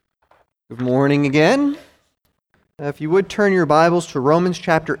Good morning again. If you would turn your Bibles to Romans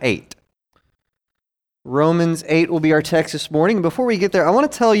chapter 8. Romans 8 will be our text this morning. Before we get there, I want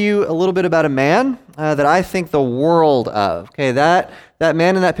to tell you a little bit about a man that I think the world of. Okay, that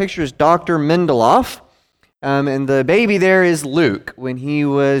man in that picture is Dr. Mendeloff, and the baby there is Luke when he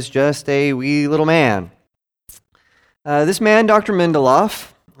was just a wee little man. This man, Dr.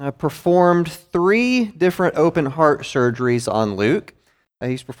 Mendeloff, performed 3 different open heart surgeries on Luke.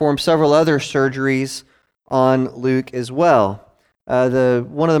 He's performed several other surgeries on Luke as well.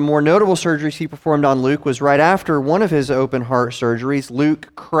 One of the more notable surgeries he performed on Luke was right after one of his open heart surgeries.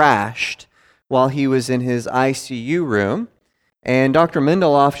 Luke crashed while he was in his ICU room, and Dr.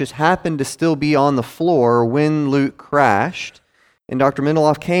 Mendeloff just happened to still be on the floor when Luke crashed. And Dr.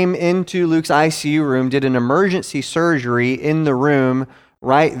 Mendeloff came into Luke's ICU room, did an emergency surgery in the room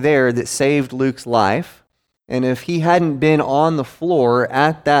right there that saved Luke's life. And if he hadn't been on the floor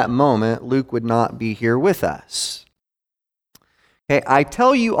at that moment, Luke would not be here with us. Okay, I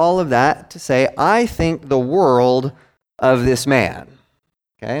tell you all of that to say I think the world of this man.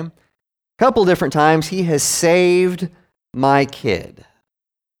 Okay, a couple different times he has saved my kid.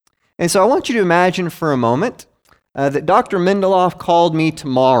 And so I want you to imagine for a moment that Dr. Mendeloff called me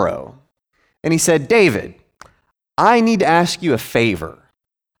tomorrow and he said, "David, I need to ask you a favor.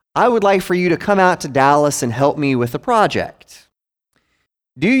 I would like for you to come out to Dallas and help me with a project."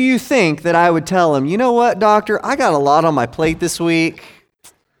 Do you think that I would tell him, "You know what, doctor, I got a lot on my plate this week.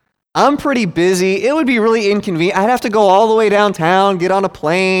 I'm pretty busy. It would be really inconvenient. I'd have to go all the way downtown, get on a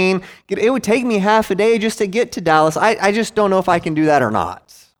plane. It would take me half a day just to get to Dallas. I just don't know if I can do that or not."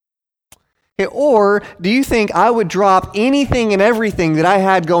 Okay, or do you think I would drop anything and everything that I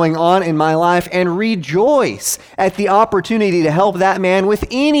had going on in my life and rejoice at the opportunity to help that man with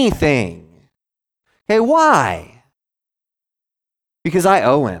anything? Okay, why? Because I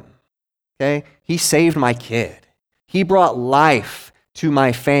owe him. Okay, he saved my kid. He brought life to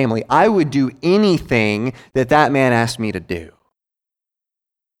my family. I would do anything that man asked me to do.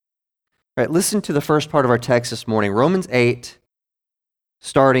 All right, listen to the first part of our text this morning, Romans 8,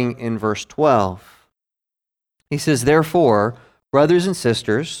 starting in verse 12. He says, "Therefore, brothers and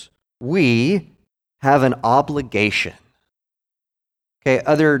sisters, we have an obligation." Okay,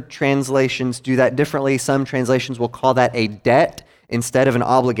 other translations do that differently. Some translations will call that a debt instead of an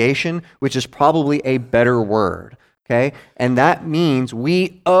obligation, which is probably a better word. Okay, and that means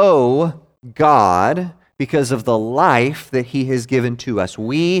we owe God because of the life that He has given to us.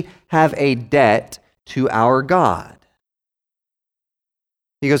 We have a debt to our God.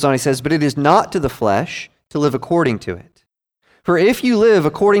 He goes on, he says, "But it is not to the flesh to live according to it. For if you live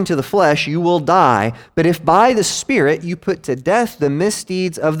according to the flesh, you will die. But if by the Spirit you put to death the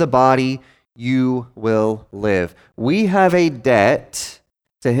misdeeds of the body, you will live." We have a debt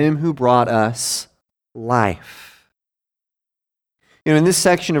to Him who brought us life. You know, in this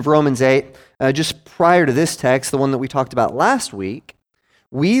section of Romans 8, just prior to this text, the one that we talked about last week,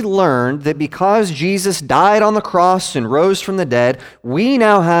 we learned that because Jesus died on the cross and rose from the dead, we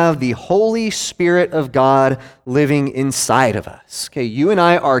now have the Holy Spirit of God living inside of us. Okay, you and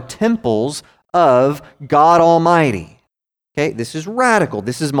I are temples of God Almighty. Okay, this is radical.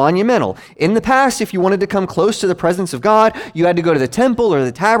 This is monumental. In the past, if you wanted to come close to the presence of God, you had to go to the temple or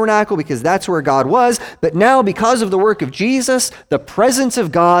the tabernacle because that's where God was. But now, because of the work of Jesus, the presence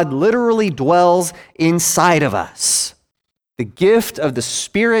of God literally dwells inside of us. The gift of the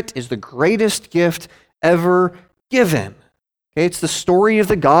Spirit is the greatest gift ever given. Okay, it's the story of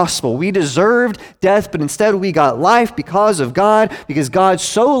the gospel. We deserved death, but instead we got life because of God, because God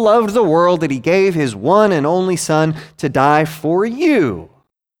so loved the world that He gave His one and only Son to die for you.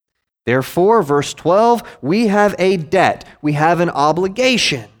 Therefore, verse 12, we have a debt. We have an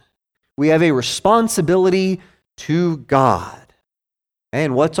obligation. We have a responsibility to God.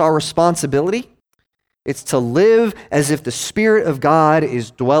 And what's our responsibility? It's to live as if the Spirit of God is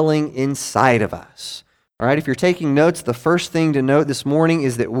dwelling inside of us. All right, if you're taking notes, the first thing to note this morning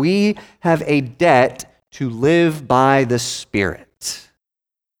is that we have a debt to live by the Spirit.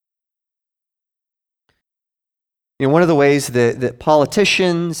 You know, one of the ways that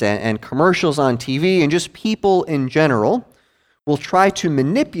politicians and commercials on TV and just people in general will try to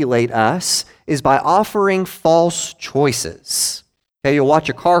manipulate us is by offering false choices. Okay, you'll watch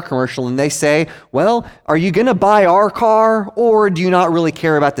a car commercial and they say, "Well, are you going to buy our car or do you not really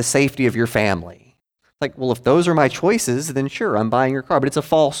care about the safety of your family?" Like, well, if those are my choices, then sure, I'm buying your car, but it's a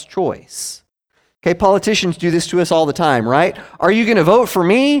false choice. Okay, politicians do this to us all the time, right? Are you going to vote for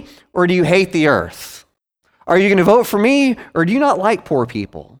me or do you hate the earth? Are you going to vote for me or do you not like poor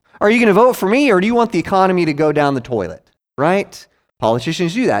people? Are you going to vote for me or do you want the economy to go down the toilet, right?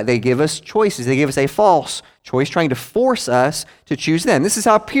 Politicians do that. They give us choices. They give us a false choice, trying to force us to choose them. This is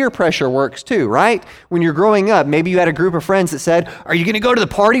how peer pressure works too, right? When you're growing up, maybe you had a group of friends that said, are you going to go to the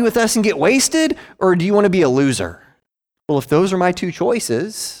party with us and get wasted? Or do you want to be a loser? Well, if those are my two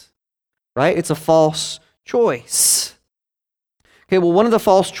choices, right, it's a false choice. Okay, well, one of the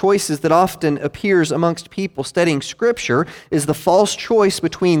false choices that often appears amongst people studying Scripture is the false choice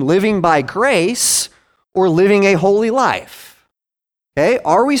between living by grace or living a holy life. Okay,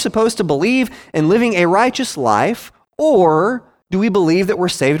 are we supposed to believe in living a righteous life, or do we believe that we're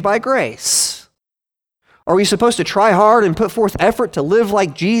saved by grace? Are we supposed to try hard and put forth effort to live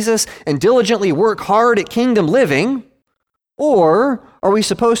like Jesus and diligently work hard at kingdom living, or are we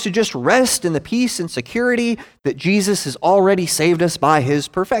supposed to just rest in the peace and security that Jesus has already saved us by his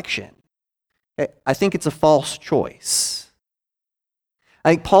perfection? I think it's a false choice.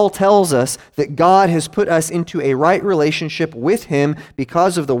 I think Paul tells us that God has put us into a right relationship with him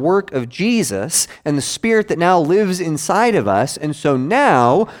because of the work of Jesus and the Spirit that now lives inside of us. And so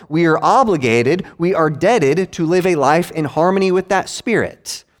now we are obligated, we are indebted to live a life in harmony with that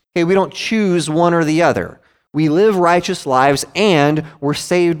Spirit. Okay, we don't choose one or the other. We live righteous lives and we're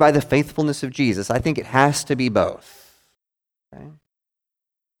saved by the faithfulness of Jesus. I think it has to be both. Okay?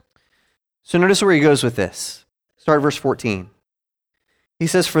 So notice where he goes with this. Start at verse 14. He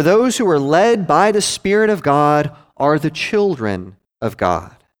says, for those who are led by the Spirit of God are the children of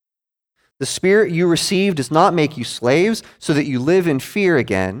God. The Spirit you received does not make you slaves so that you live in fear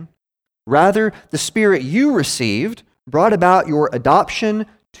again. Rather, the Spirit you received brought about your adoption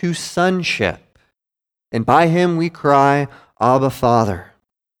to sonship. And by him we cry, Abba, Father.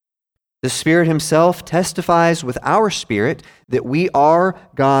 The Spirit himself testifies with our spirit that we are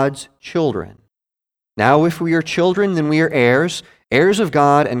God's children. Now, if we are children, then we are heirs, heirs of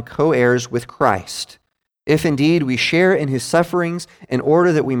God and co-heirs with Christ, if indeed we share in his sufferings, in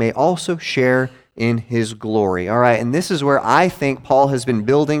order that we may also share in his glory. All right, and this is where I think Paul has been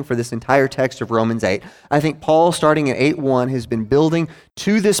building for this entire text of Romans 8. I think Paul, starting at 8:1, has been building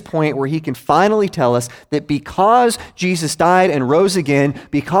to this point where he can finally tell us that because Jesus died and rose again,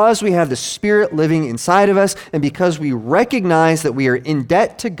 because we have the Spirit living inside of us, and because we recognize that we are in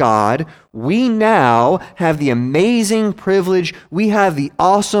debt to God, we now have the amazing privilege, we have the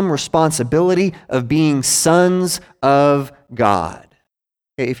awesome responsibility of being sons of God.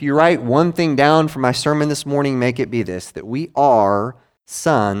 If you write one thing down for my sermon this morning, make it be this, that we are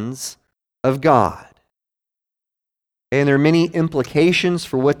sons of God. And there are many implications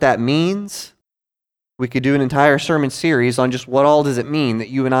for what that means. We could do an entire sermon series on just what all does it mean that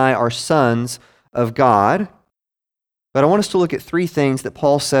you and I are sons of God. But I want us to look at three things that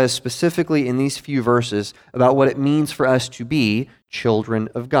Paul says specifically in these few verses about what it means for us to be children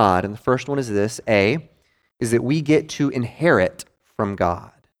of God. And the first one is this, A, is that we get to inherit from God.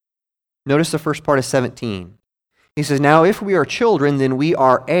 Notice the first part of 17. He says, now if we are children, then we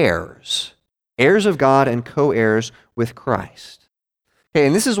are heirs, heirs of God and co-heirs with Christ. Okay,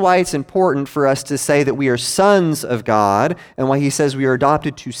 and this is why it's important for us to say that we are sons of God, and why he says we are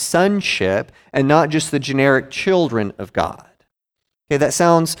adopted to sonship and not just the generic children of God. Okay, that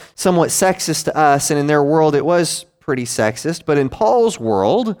sounds somewhat sexist to us, and in their world it was pretty sexist, but in Paul's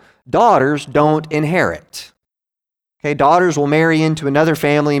world, daughters don't inherit. Okay, daughters will marry into another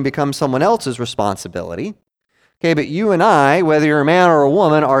family and become someone else's responsibility. Okay, but you and I, whether you're a man or a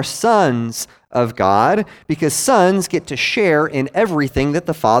woman, are sons of God because sons get to share in everything that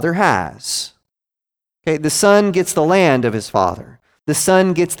the Father has. Okay, the son gets the land of his father. The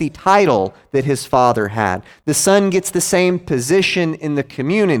son gets the title that his father had. The son gets the same position in the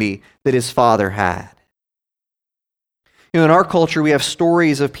community that his father had. You know, in our culture, we have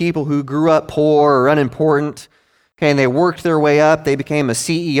stories of people who grew up poor or unimportant. Okay, and they worked their way up. They became a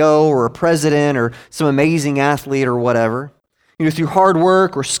CEO or a president or some amazing athlete or whatever. You know, through hard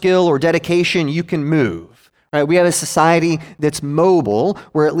work or skill or dedication, you can move. Right? We have a society that's mobile,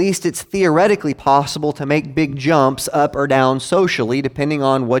 where at least it's theoretically possible to make big jumps up or down socially, depending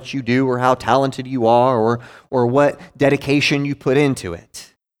on what you do or how talented you are or what dedication you put into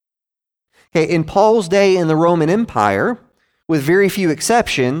it. Okay, in Paul's day in the Roman Empire, with very few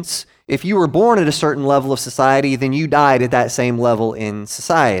exceptions, if you were born at a certain level of society, then you died at that same level in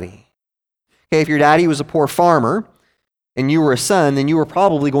society. Okay, if your daddy was a poor farmer and you were a son, then you were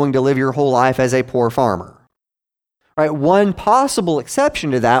probably going to live your whole life as a poor farmer. Right? One possible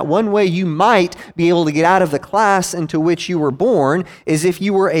exception to that, one way you might be able to get out of the class into which you were born, is if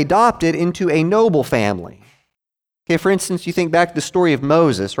you were adopted into a noble family. Okay, for instance, you think back to the story of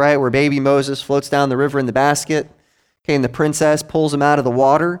Moses, right, where baby Moses floats down the river in the basket, okay, and the princess pulls him out of the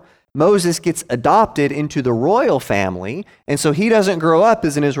water. Moses gets adopted into the royal family, and so he doesn't grow up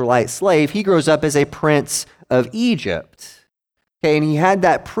as an Israelite slave. He grows up as a prince of Egypt. Okay, and he had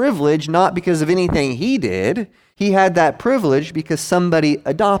that privilege not because of anything he did. He had that privilege because somebody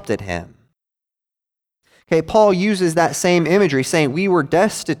adopted him. Okay, Paul uses that same imagery, saying we were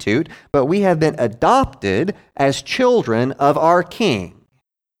destitute, but we have been adopted as children of our King.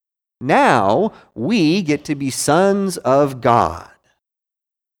 Now we get to be sons of God.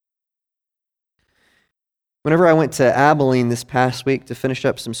 Whenever I went to Abilene this past week to finish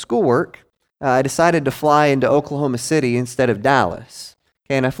up some schoolwork, I decided to fly into Oklahoma City instead of Dallas.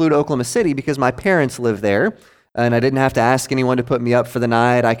 Okay, and I flew to Oklahoma City because my parents live there, and I didn't have to ask anyone to put me up for the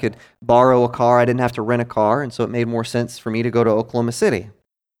night. I could borrow a car. I didn't have to rent a car, and so it made more sense for me to go to Oklahoma City.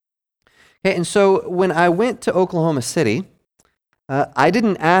 Okay, and so when I went to Oklahoma City, I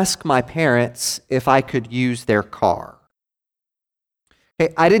didn't ask my parents if I could use their car.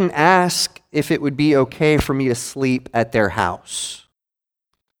 Okay, I didn't ask if it would be okay for me to sleep at their house.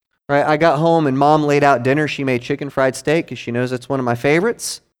 Right? I got home and Mom laid out dinner. She made chicken fried steak because she knows it's one of my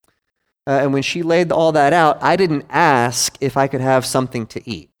favorites. And when she laid all that out, I didn't ask if I could have something to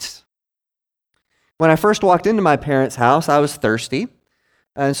eat. When I first walked into my parents' house, I was thirsty.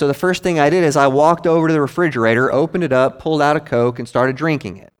 And so the first thing I did is I walked over to the refrigerator, opened it up, pulled out a Coke, and started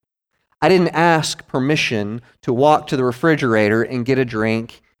drinking it. I didn't ask permission to walk to the refrigerator and get a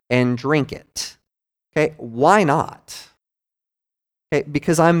drink and drink it. Okay, why not? Okay,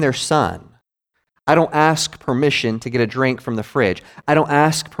 because I'm their son. I don't ask permission to get a drink from the fridge. I don't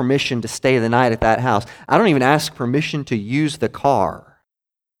ask permission to stay the night at that house. I don't even ask permission to use the car.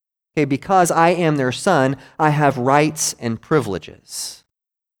 Okay, because I am their son, I have rights and privileges.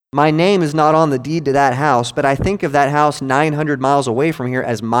 My name is not on the deed to that house, but I think of that house 900 miles away from here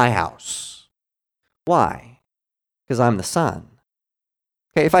as my house. Why? Because I'm the son.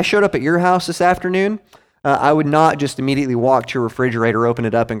 Okay, if I showed up at your house this afternoon, I would not just immediately walk to your refrigerator, open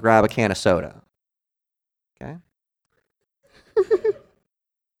it up, and grab a can of soda. Okay?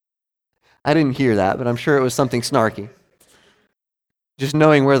 I didn't hear that, but I'm sure it was something snarky. Just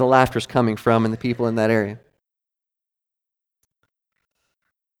knowing where the laughter's coming from and the people in that area.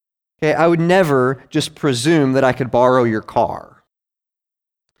 Okay, I would never just presume that I could borrow your car.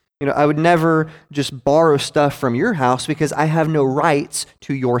 I would never just borrow stuff from your house because I have no rights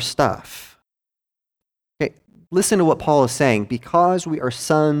to your stuff. Okay, listen to what Paul is saying. Because we are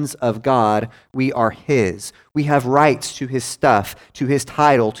sons of God, we are His. We have rights to His stuff, to His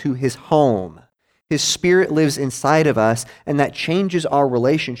title, to His home. His Spirit lives inside of us, and that changes our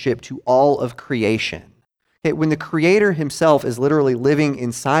relationship to all of creation. Okay, when the Creator Himself is literally living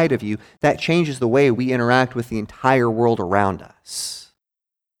inside of you, that changes the way we interact with the entire world around us.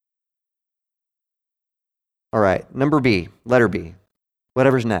 All right, number B, letter B,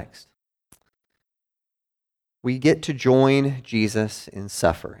 whatever's next. We get to join Jesus in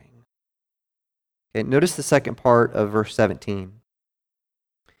suffering. Okay, notice the second part of verse 17.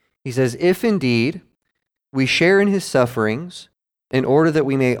 He says, if indeed we share in His sufferings, in order that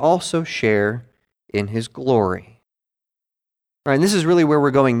we may also share in His glory. All right, and this is really where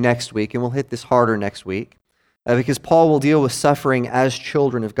we're going next week, and we'll hit this harder next week, because Paul will deal with suffering as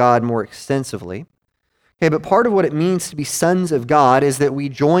children of God more extensively. Okay, but part of what it means to be sons of God is that we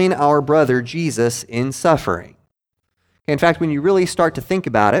join our brother Jesus in suffering. Okay, in fact, when you really start to think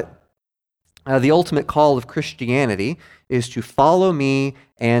about it, the ultimate call of Christianity is to follow me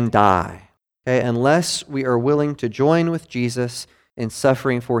and die. Okay, unless we are willing to join with Jesus in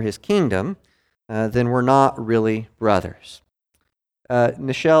suffering for His kingdom, then we're not really brothers.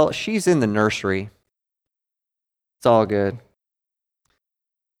 Nichelle, she's in the nursery. It's all good.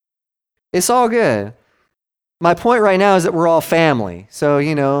 It's all good. My point right now is that we're all family. So,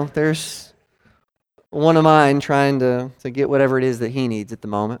 there's one of mine trying to get whatever it is that he needs at the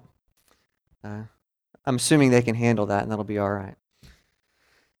moment. I'm assuming they can handle that, and that'll be all right.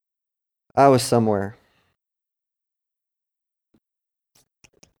 I was somewhere.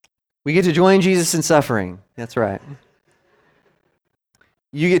 We get to join Jesus in suffering. That's right.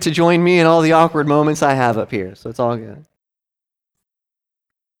 You get to join me in all the awkward moments I have up here, so it's all good.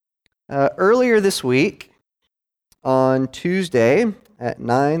 Earlier this week, on Tuesday at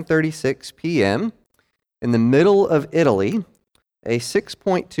 9:36 p.m., in the middle of Italy, a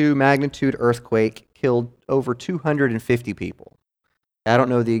 6.2 magnitude earthquake killed over 250 people. I don't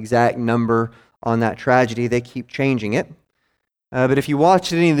know the exact number on that tragedy. They keep changing it. But if you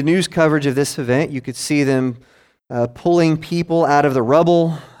watched any of the news coverage of this event, you could see them pulling people out of the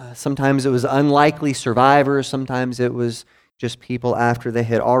rubble. Sometimes it was unlikely survivors. Sometimes it was just people after they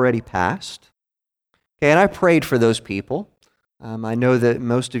had already passed. Okay, and I prayed for those people. I know that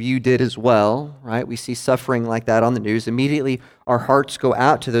most of you did as well, right? We see suffering like that on the news. Immediately, our hearts go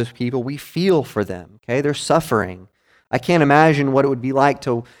out to those people. We feel for them, okay? They're suffering. I can't imagine what it would be like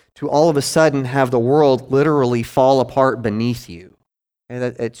to all of a sudden have the world literally fall apart beneath you.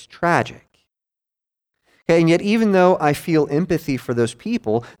 Okay? It's tragic. Okay, and yet, even though I feel empathy for those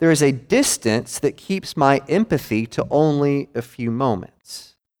people, there is a distance that keeps my empathy to only a few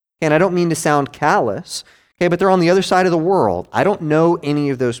moments. And I don't mean to sound callous, okay, but they're on the other side of the world. I don't know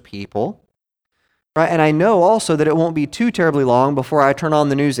any of those people, right? And I know also that it won't be too terribly long before I turn on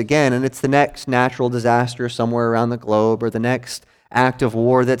the news again and it's the next natural disaster somewhere around the globe or the next act of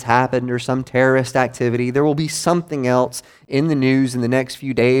war that's happened or some terrorist activity. There will be something else in the news in the next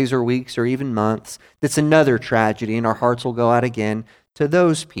few days or weeks or even months that's another tragedy, and our hearts will go out again to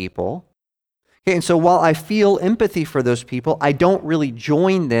those people. Okay, and so while I feel empathy for those people, I don't really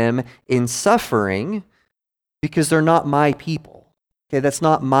join them in suffering because they're not my people. Okay, that's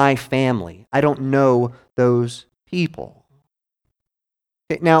not my family. I don't know those people.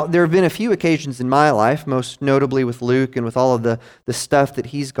 Now, there have been a few occasions in my life, most notably with Luke and with all of the stuff that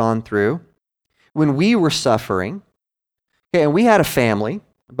he's gone through, when we were suffering, okay, and we had a family,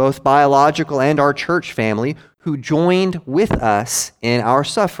 both biological and our church family, who joined with us in our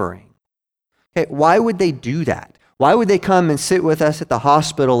suffering. Okay, why would they do that? Why would they come and sit with us at the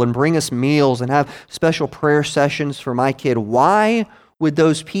hospital and bring us meals and have special prayer sessions for my kid? Why would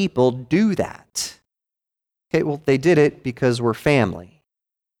those people do that? Okay, well, they did it because we're family.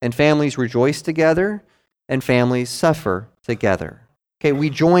 And families rejoice together, and families suffer together. Okay,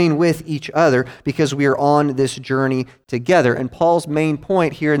 we join with each other because we are on this journey together. And Paul's main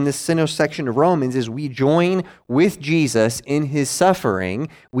point here in this section of Romans is we join with Jesus in his suffering.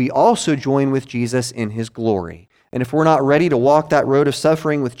 We also join with Jesus in his glory. And if we're not ready to walk that road of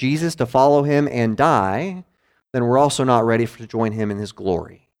suffering with Jesus, to follow him and die, then we're also not ready to join him in his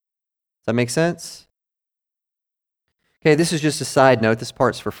glory. Does that make sense? Okay, this is just a side note. This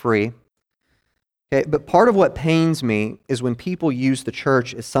part's for free. Okay, but part of what pains me is when people use the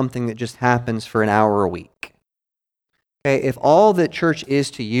church as something that just happens for an hour a week. Okay, if all that church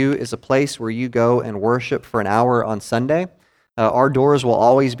is to you is a place where you go and worship for an hour on Sunday, our doors will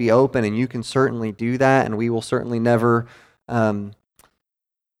always be open, and you can certainly do that, and we will certainly never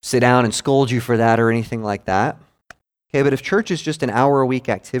sit down and scold you for that or anything like that. Okay, but if church is just an hour a week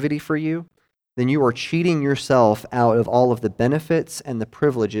activity for you, then you are cheating yourself out of all of the benefits and the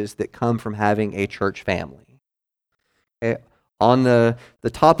privileges that come from having a church family. Okay? On the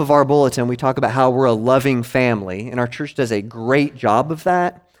top of our bulletin, we talk about how we're a loving family, and our church does a great job of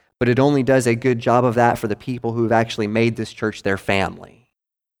that, but it only does a good job of that for the people who have actually made this church their family.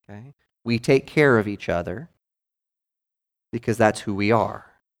 Okay? We take care of each other because that's who we are.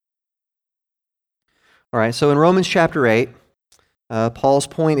 All right, so in Romans chapter 8, Paul's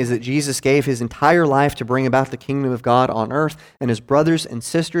point is that Jesus gave his entire life to bring about the kingdom of God on earth, and as brothers and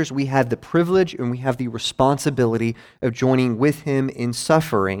sisters, we have the privilege and we have the responsibility of joining with him in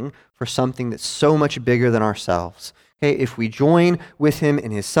suffering for something that's so much bigger than ourselves. Okay, if we join with him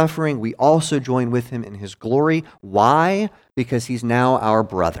in his suffering, we also join with him in his glory. Why? Because he's now our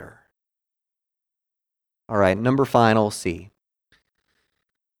brother. All right, final C.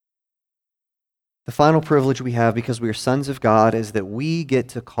 The final privilege we have because we are sons of God is that we get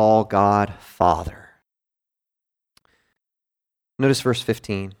to call God Father. Notice verse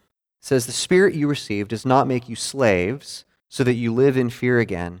 15. It says, "The Spirit you received does not make you slaves so that you live in fear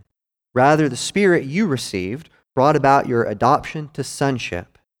again. Rather, the Spirit you received brought about your adoption to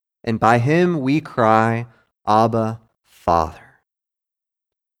sonship, and by him we cry, Abba, Father."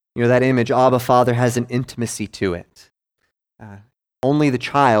 You know, that image, Abba, Father, has an intimacy to it. Only the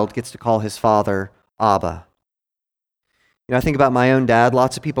child gets to call his father Abba. You know, I think about my own dad.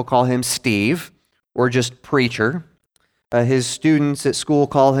 Lots of people call him Steve or just preacher. His students at school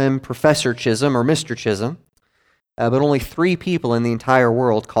call him Professor Chisholm or Mr. Chisholm. But only 3 people in the entire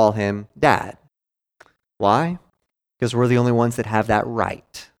world call him Dad. Why? Because we're the only ones that have that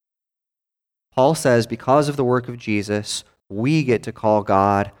right. Paul says because of the work of Jesus, we get to call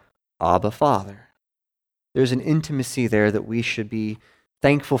God Abba, Father. There's an intimacy there that we should be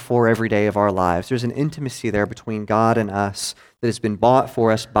thankful for every day of our lives. There's an intimacy there between God and us that has been bought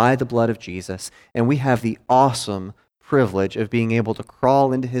for us by the blood of Jesus, and we have the awesome privilege of being able to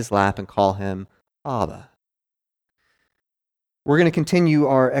crawl into his lap and call him Abba. We're going to continue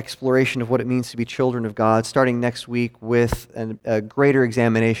our exploration of what it means to be children of God, starting next week with a greater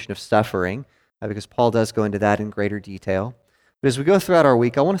examination of suffering, because Paul does go into that in greater detail. But as we go throughout our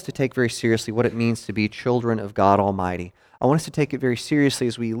week, I want us to take very seriously what it means to be children of God Almighty. I want us to take it very seriously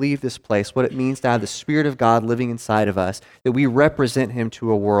as we leave this place, what it means to have the Spirit of God living inside of us, that we represent Him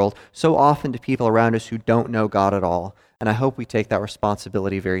to a world, so often to people around us who don't know God at all. And I hope we take that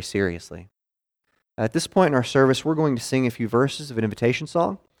responsibility very seriously. At this point in our service, we're going to sing a few verses of an invitation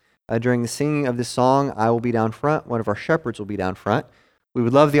song. During the singing of this song, I will be down front. One of our shepherds will be down front. We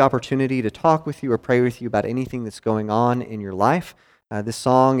would love the opportunity to talk with you or pray with you about anything that's going on in your life. This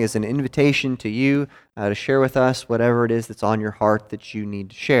song is an invitation to you to share with us whatever it is that's on your heart that you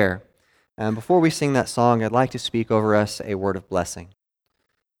need to share. And before we sing that song, I'd like to speak over us a word of blessing.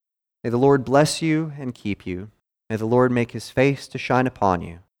 May the Lord bless you and keep you. May the Lord make His face to shine upon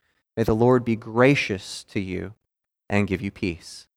you. May the Lord be gracious to you and give you peace.